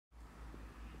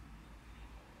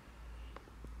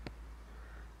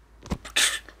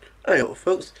Hello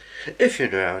folks, if you're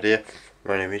new around here,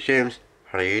 my name is James,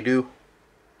 how do you do?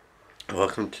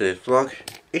 Welcome to this vlog.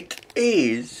 It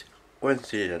is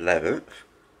Wednesday the 11th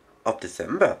of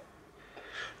December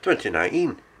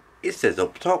 2019. It says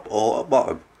up top or up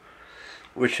bottom,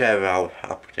 whichever I'll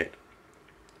put it.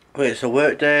 Well, it's a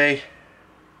work day.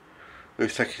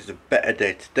 Looks like it's a better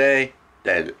day today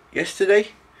than yesterday.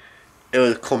 It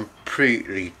was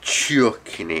completely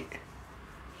chucking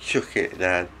it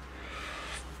down.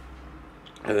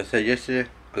 As I said yesterday,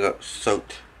 I got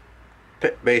soaked,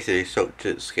 basically soaked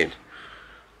to the skin.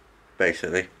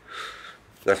 Basically,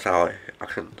 that's how I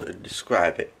can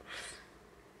describe it.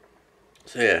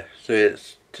 So yeah, so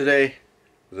it's today,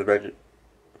 as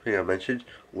I mentioned,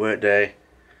 work day.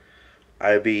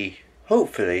 I'll be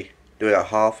hopefully doing a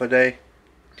half a day.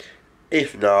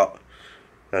 If not,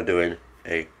 I'm doing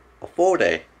a full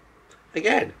day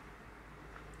again.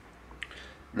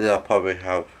 Then I'll probably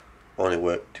have only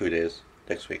work 2 days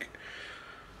next week.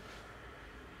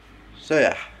 So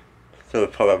yeah, so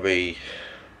probably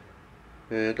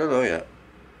I don't know yet.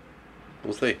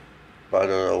 We'll see, but I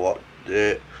don't know what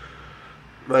the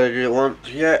manager wants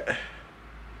yet.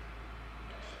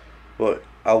 But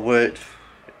I'll work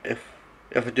if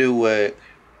I do work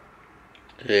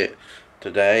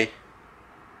today,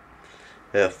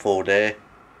 a full day.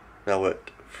 I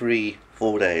worked 3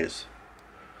 full days,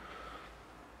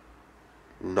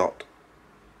 not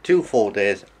 2 full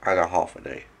days and a half a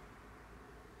day.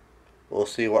 We'll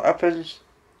see what happens.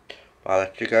 I'll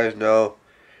let you guys know.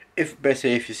 If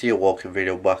you see a walking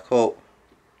video back up,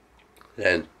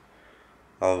 then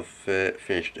I've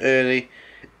finished early.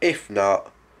 If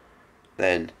not,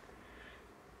 then,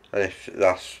 and if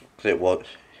that's because it was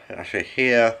actually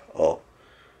here or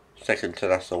second to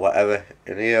last or whatever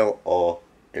in here or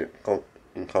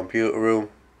in computer room,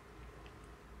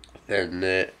 then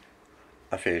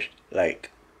I finished late.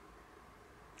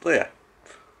 So yeah.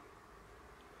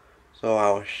 So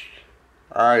I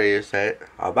need to say it.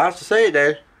 I'm about to say it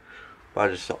then, but I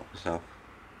just stopped myself.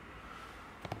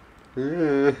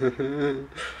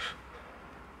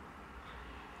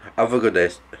 Have a good day,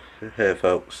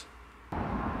 folks.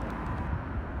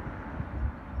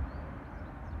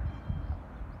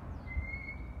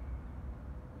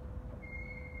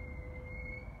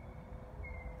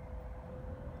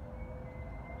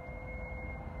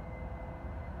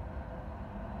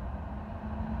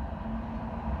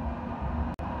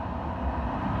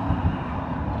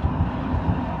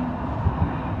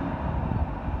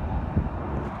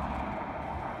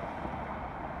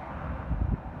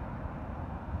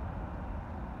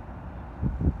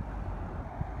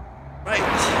 Right,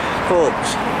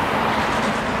 folks,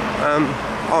 en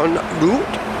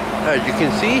route, as you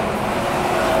can see,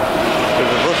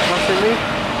 there's a bus passing me.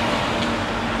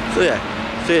 So yeah,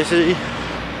 so it's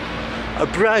a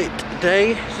bright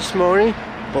day this morning,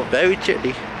 but very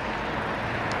chilly.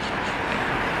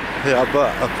 Yeah,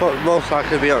 but I thought most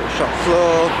likely be on the shop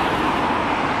floor.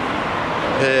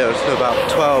 It's about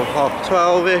 12, half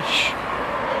 12ish,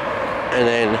 and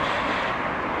then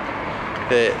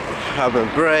have a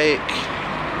break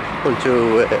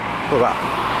until for about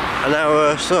an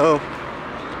hour or so,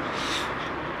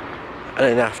 and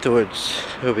then afterwards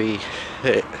we'll be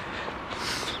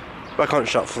back on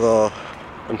shop floor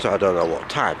until I don't know what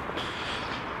time,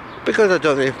 because I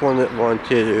don't know if one that want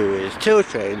to do is till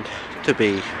trained to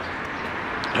be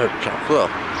at shop floor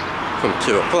from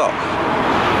 2 o'clock.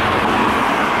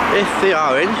 If they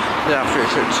are in, then I'll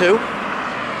finish at 2.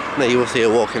 Then you will see a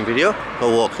walking video, a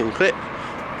walking clip,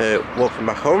 walking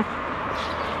back home.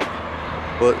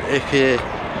 But if there's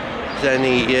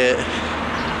any, there's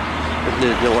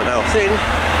no one else in,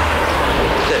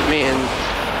 that me and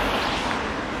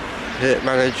the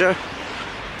manager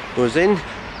was in,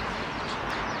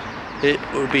 it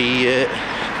will be,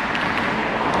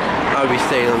 I'll be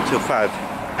staying until 5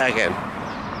 again.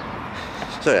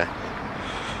 So yeah,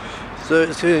 so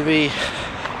it's going to be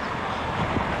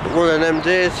one of them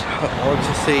days. I want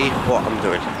to see what I'm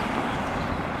doing.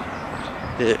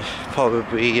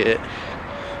 Probably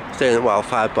staying at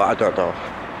wildfire, but I don't know.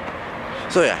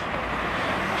 So yeah,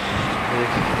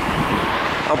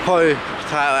 I'll probably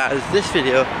title that as this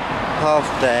video, half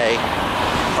day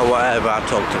or whatever I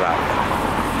talked about.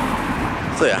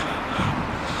 So yeah,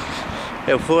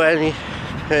 for any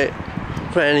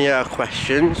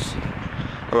questions,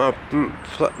 I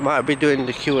might be doing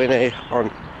the Q&A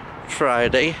on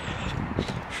Friday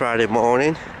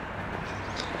morning,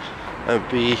 and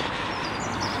be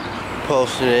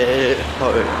posting it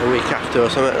a week after or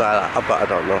something like that, but I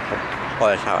don't know.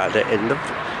 I'll shout at it in the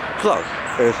vlog.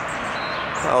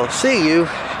 I'll see you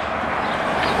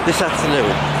this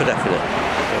afternoon for definite.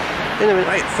 Anyway,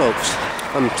 right folks,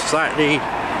 I'm slightly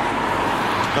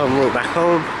on route back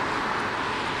home.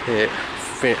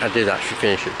 I did actually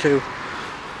finish it too,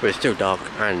 but it's still dark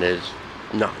and there's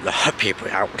not a lot of people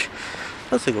out.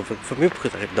 That's a good thing for me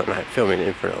because I don't like filming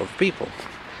in front of people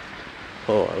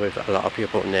or with a lot of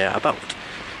people in there about.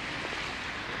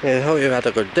 I hope you had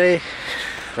a good day.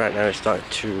 Right now it's starting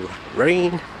to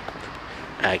rain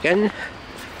again.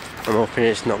 I'm hoping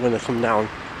it's not going to come down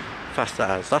faster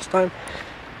as last time.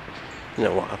 You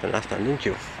know what happened last time, didn't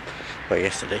you? Or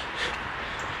yesterday.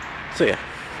 So yeah.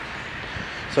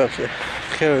 So I'm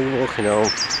currently walking home.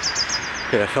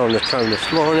 I found the tram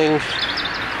this morning.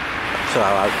 So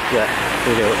I'll get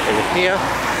video in here.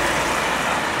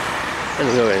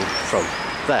 And going from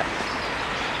there.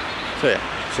 So yeah.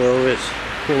 So it's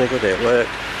been a good day at work.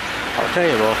 I'll tell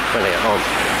you more when I get home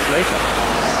later.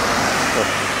 So,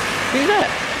 see you there.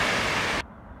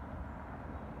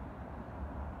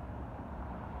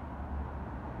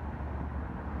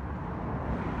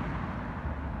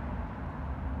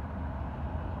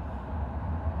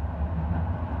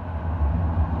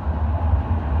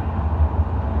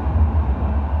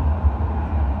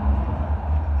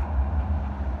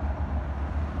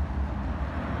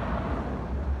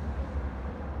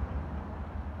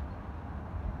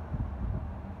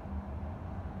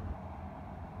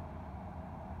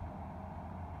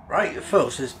 Right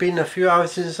folks, it's been a few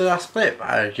hours since the last clip,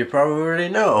 as you probably already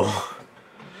know.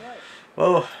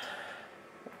 Well,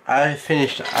 I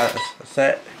finished as I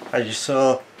said, as you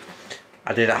saw,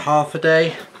 I did a half a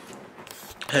day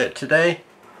today,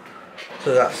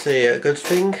 so that's a good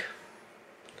thing.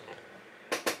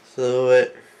 So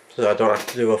I don't have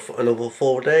to do another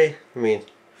full day. I mean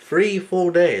 3 full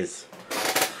days.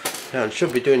 Now I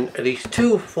should be doing at least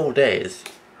 2 full days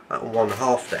at 1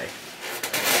 half day,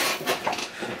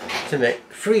 to make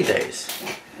 3 days,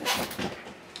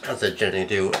 as I generally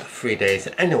do 3 days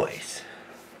anyways.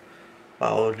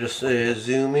 I'll just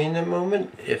zoom in a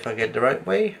moment if I get the right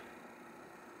way.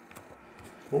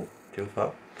 Oh, too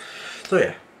far. So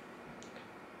yeah.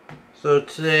 So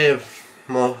today I've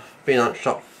been on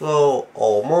shop floor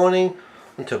all morning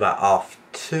until about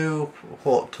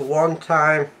 2:30, 1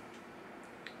 time.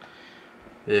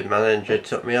 The manager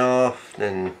took me off,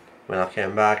 then when I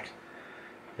came back,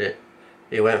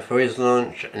 he went for his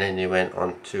lunch and then he went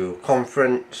on to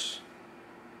conference,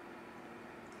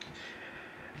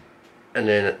 and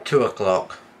then at 2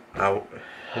 o'clock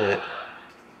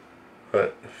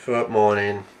throughout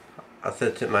morning I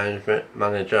said to the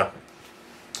manager,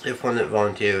 if one of the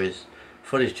volunteers is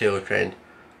fully trained,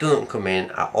 doesn't come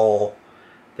in at all,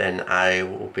 then I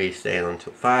will be staying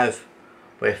until 5.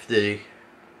 But if the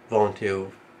volunteer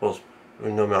was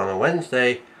normally on a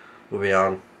Wednesday will be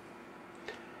on,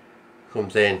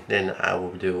 comes in, then I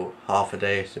will do half a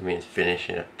day, so it means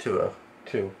finishing at 2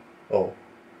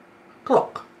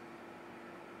 o'clock.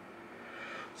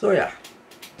 So yeah.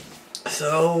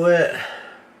 So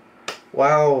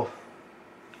wow,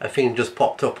 I think just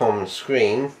popped up on the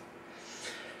screen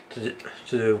to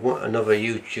another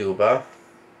YouTuber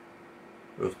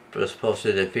who just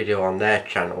posted a video on their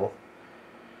channel.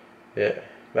 Yeah,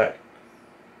 but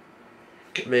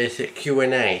basic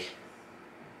Q&A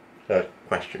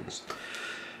questions.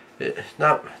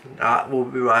 That will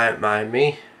be remind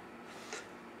me.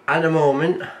 At the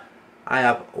moment I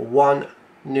have one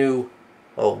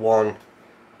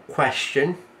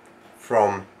question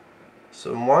from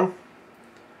someone.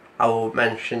 I will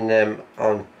mention them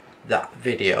on that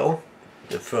video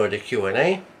for the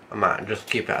Q&A. I might just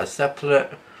keep it as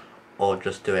separate or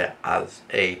just do it as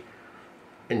a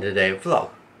in the day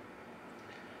vlog,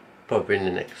 probably in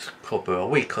the next couple of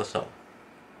weeks or so.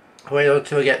 Wait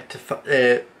until we get to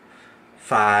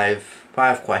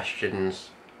five questions,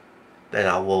 then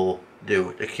I will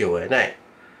do the Q&A,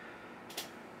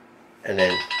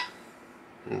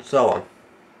 and so on.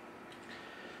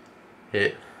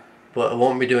 But I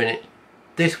won't be doing it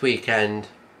this weekend.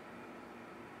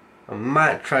 I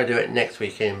might try to do it next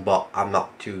weekend, but I'm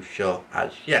not too sure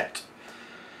as yet.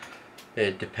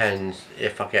 It depends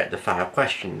if I get the 5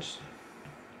 questions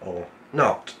or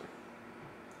not.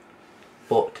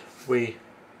 But we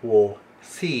will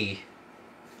see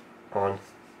on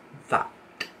that.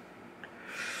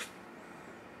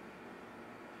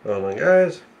 Hold on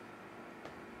guys.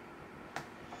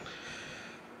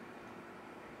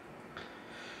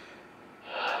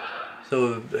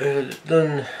 So we've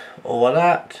done all of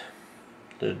that.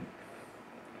 The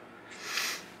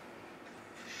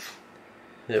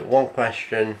 1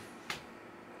 question,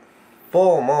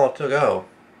 4 more to go.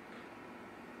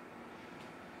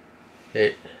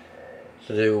 It's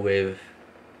to do with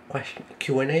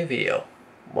Q&A video,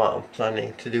 what I'm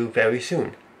planning to do very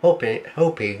soon.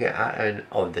 hoping at the end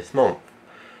of this month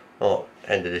or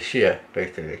end of this year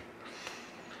basically.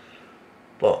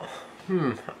 But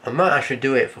I might actually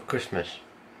do it for Christmas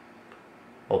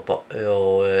or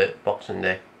Boxing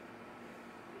Day.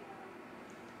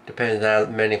 Depends on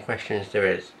how many questions there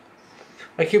is.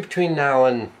 I keep between now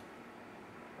and,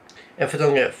 if I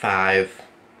don't get 5,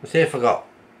 let's say if I got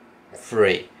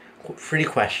 3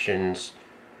 questions,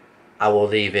 I will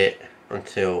leave it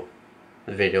until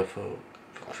the video for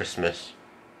Christmas.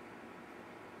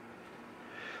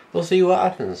 We'll see what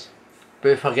happens.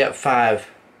 But if I get 5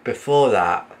 before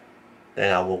that,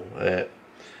 then I will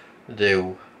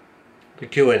do the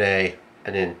Q&A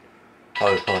and then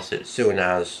probably post it soon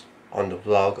as on the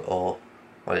vlog or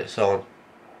on its own.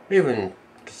 Even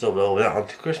just upload that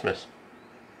onto Christmas.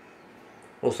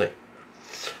 We'll see.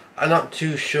 I'm not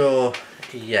too sure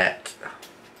yet.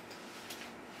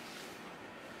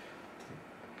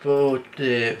 But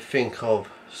think of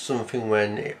something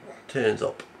when it turns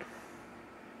up.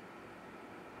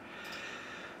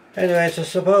 Anyways, I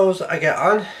suppose I get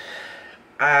on.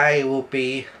 I will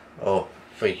be, or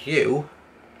for you,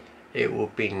 it will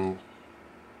be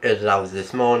as I was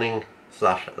this morning /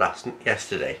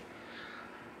 yesterday,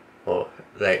 or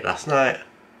late last night.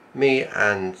 Me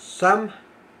and Sam,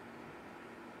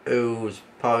 who's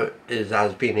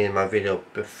has been in my video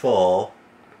before,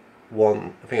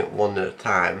 I think one at a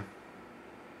time,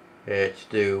 to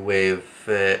do with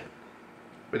the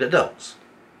ducks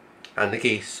and the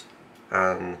geese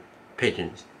and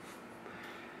pigeons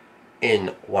in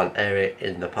one area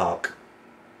in the park.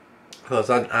 Because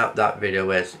on that video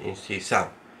where you see Sam,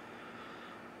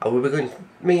 I will be going to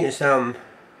meet Sam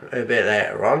a bit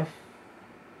later on,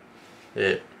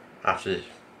 after this,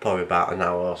 probably about an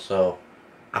hour or so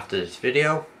after this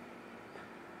video.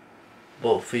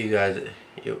 But for you guys,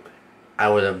 I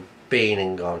would have been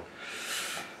and gone.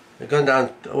 I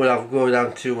would have go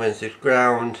down to Wednesday's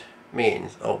ground,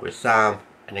 meetings up with Sam,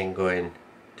 and then going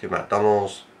to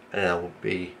McDonald's, and then I will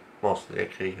be most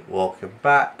likely walking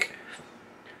back,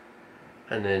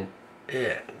 and then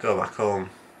go back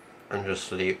home and just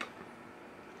sleep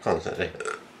constantly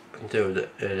until the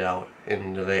early hour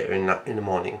in the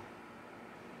morning.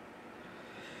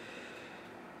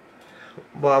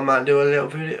 But I might do a little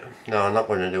video. No, I'm not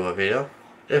going to do a video.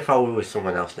 If I were with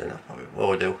someone else, then I probably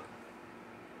will do.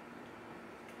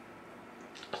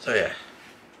 So yeah.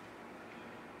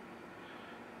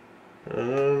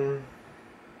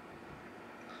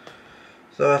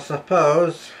 So I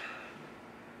suppose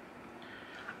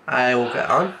I will get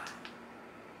on.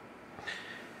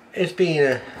 It's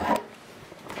been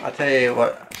I'll tell you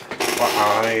what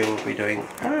I will be doing.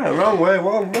 Wrong way.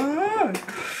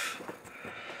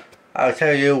 I'll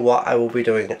tell you what I will be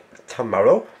doing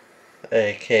tomorrow,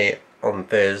 aka on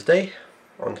Thursday.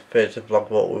 On the Thursday vlog,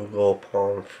 what will go up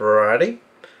on Friday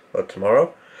or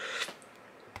tomorrow.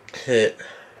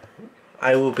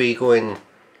 I will be going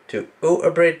to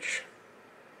Outerbridge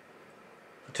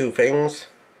for 2 things.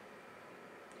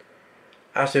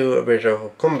 After Outerbridge, I'll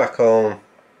come back home.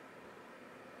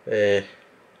 I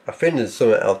think there's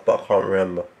something else, but I can't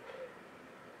remember.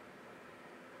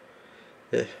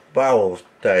 But I will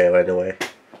tell you anyway.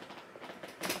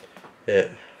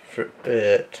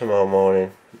 Tomorrow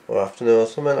morning or afternoon or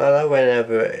something like that,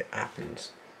 whenever it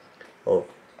happens. Or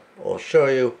show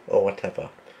you or whatever.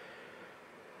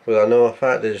 Well, I know in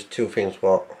fact there's 2 things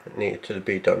what need to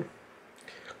be done.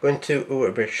 Going to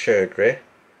Outerbridge surgery,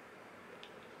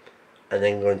 and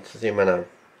then going to see my nan.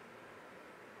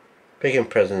 Picking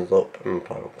presents up and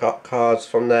probably got cards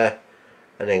from there,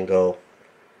 and then go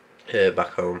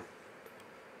back home.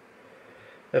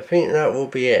 I think that will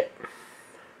be it.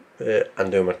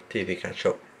 And do my TV catch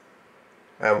up.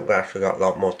 I haven't actually got a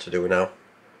lot more to do now.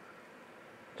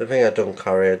 The thing I've done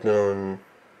Corrie, I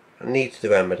need to do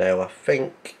Emmerdale, I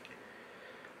think.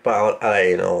 But I'll let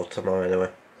you know tomorrow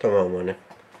anyway. Tomorrow morning.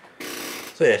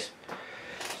 So yes.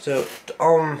 So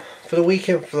for the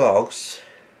weekend vlogs,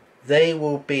 they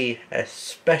will be a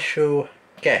special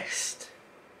guest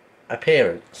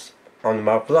appearance on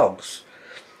my vlogs.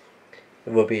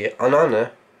 It will be an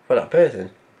honour for that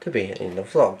person to be in the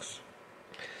vlogs.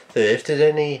 So if there's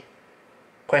any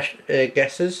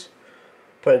guesses,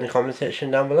 put it in the comment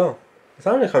section down below. It's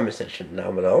in the comment section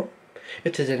down below.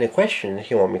 If there's any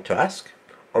questions you want me to ask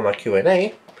on my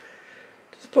Q&A,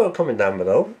 just put a comment down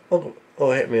below,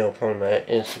 or hit me up on my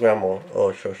Instagram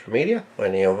or social media, or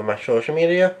any of my social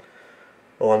media,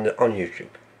 or on YouTube.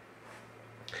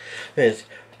 Anyways,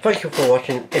 thank you for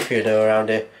watching. If you're new around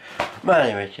here, my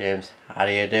name is James. How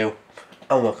do you do?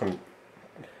 And welcome.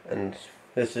 And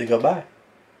this is goodbye.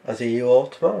 I'll see you all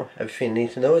tomorrow. Everything you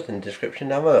need to know is in the description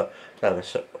down below. Now my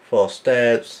 4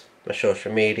 steps, my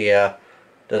social media,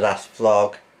 the last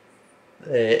vlog,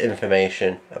 the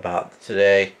information about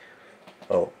today.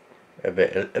 Oh, a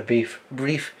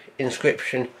brief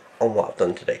inscription on what I've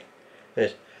done today.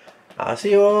 I'll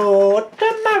see you all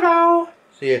tomorrow.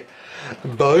 See you.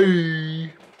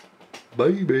 Bye.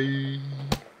 Bye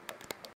bye.